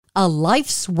A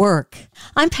Life's Work.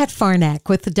 I'm Pat Farnack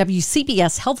with the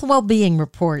WCBS Health and Wellbeing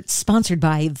Report, sponsored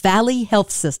by Valley Health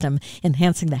System,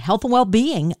 enhancing the health and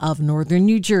well-being of Northern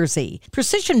New Jersey.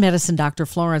 Precision medicine Dr.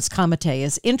 Florence Comite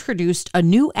has introduced a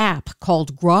new app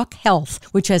called Grok Health,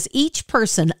 which has each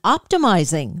person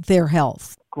optimizing their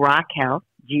health. Grok Health,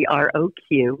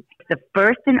 G-R-O-Q, the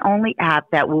first and only app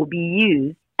that will be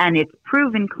used, and it's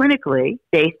proven clinically,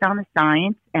 based on the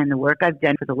science and the work I've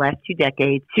done for the last 2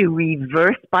 decades, to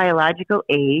reverse biological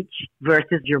age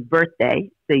versus your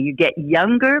birthday. So you get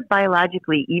younger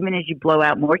biologically, even as you blow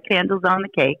out more candles on the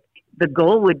cake. The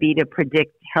goal would be to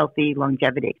predict healthy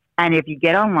longevity. And if you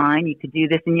get online, you could do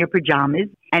this in your pajamas.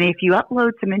 And if you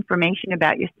upload some information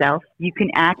about yourself, you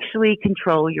can actually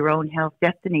control your own health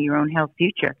destiny, your own health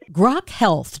future. Grok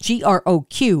Health,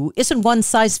 G-R-O-Q, isn't one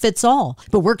size fits all,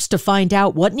 but works to find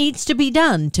out what needs to be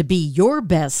done to be your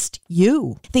best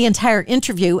you. The entire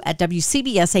interview at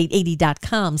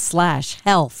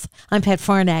WCBS880.com/health. I'm Pat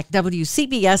Farnack,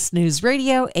 WCBS News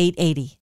Radio 880.